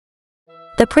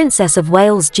The Princess of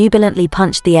Wales jubilantly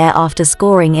punched the air after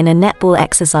scoring in a netball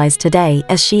exercise today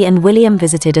as she and William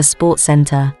visited a sports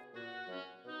centre.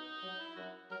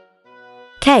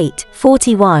 Kate,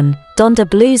 41, donned a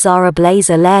blue Zara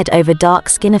blazer layered over dark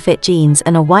skinny-fit jeans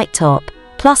and a white top,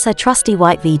 plus her trusty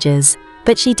white Vijas,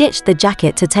 but she ditched the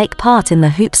jacket to take part in the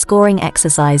hoop scoring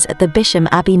exercise at the Bisham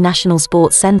Abbey National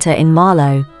Sports Centre in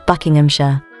Marlow,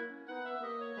 Buckinghamshire.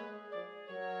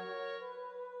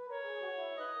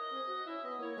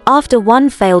 After one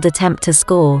failed attempt to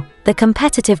score, the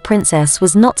competitive princess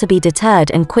was not to be deterred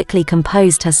and quickly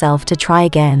composed herself to try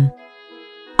again.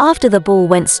 After the ball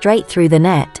went straight through the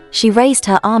net, she raised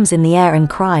her arms in the air and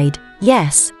cried,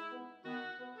 "Yes!"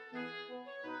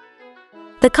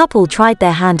 The couple tried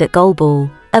their hand at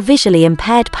goalball, a visually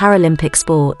impaired Paralympic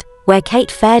sport, where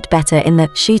Kate fared better in the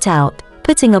shootout,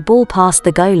 putting a ball past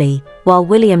the goalie, while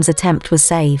William's attempt was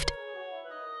saved.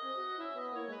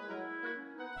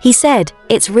 He said,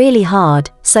 "It's really hard,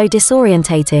 so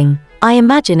disorientating. I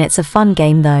imagine it's a fun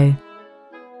game though."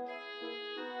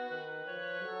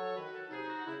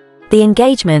 The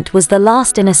engagement was the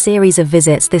last in a series of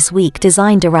visits this week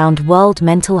designed around World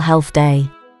Mental Health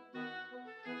Day.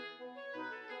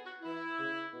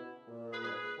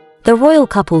 The royal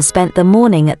couple spent the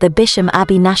morning at the Bisham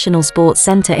Abbey National Sports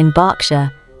Centre in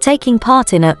Berkshire, taking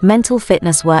part in a mental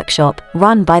fitness workshop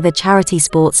run by the charity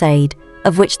Sports Aid,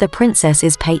 of which the princess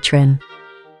is patron.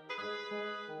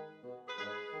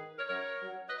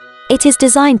 It is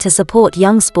designed to support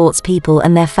young sports people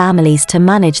and their families to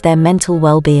manage their mental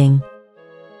well-being.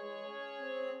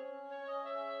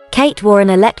 Kate wore an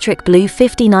electric blue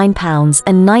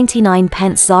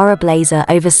 £59.99 Zara blazer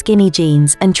over skinny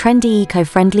jeans and trendy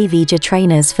eco-friendly Vija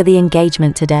trainers for the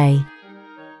engagement today.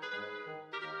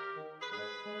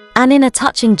 And in a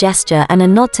touching gesture and a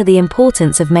nod to the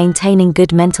importance of maintaining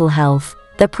good mental health,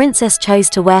 the princess chose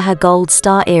to wear her gold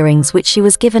star earrings, which she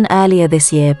was given earlier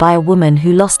this year by a woman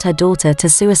who lost her daughter to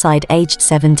suicide aged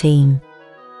 17.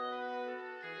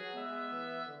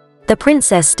 The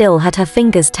princess still had her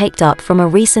fingers taped up from a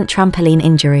recent trampoline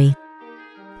injury.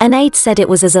 An aide said it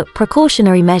was as a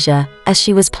precautionary measure, as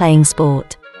she was playing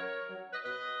sport.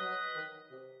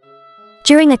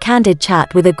 During a candid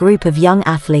chat with a group of young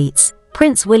athletes,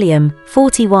 Prince William,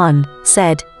 41,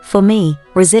 said, "For me,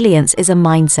 resilience is a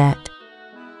mindset.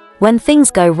 When things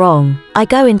go wrong, I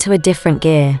go into a different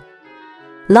gear."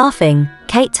 Laughing,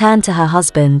 Kate turned to her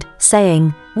husband,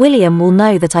 saying, "William will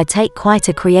know that I take quite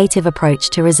a creative approach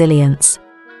to resilience.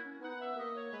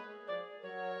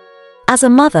 As a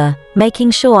mother,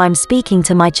 making sure I'm speaking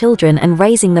to my children and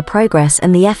raising the progress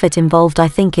and the effort involved I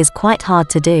think is quite hard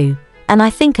to do, and I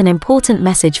think an important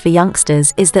message for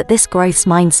youngsters is that this growth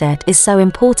mindset is so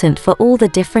important for all the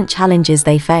different challenges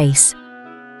they face."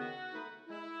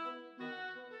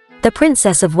 The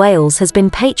Princess of Wales has been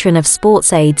patron of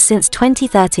Sports Aid since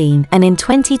 2013, and in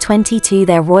 2022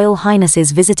 their Royal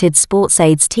Highnesses visited Sports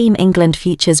Aid's Team England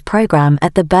Futures programme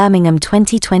at the Birmingham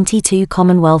 2022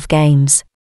 Commonwealth Games.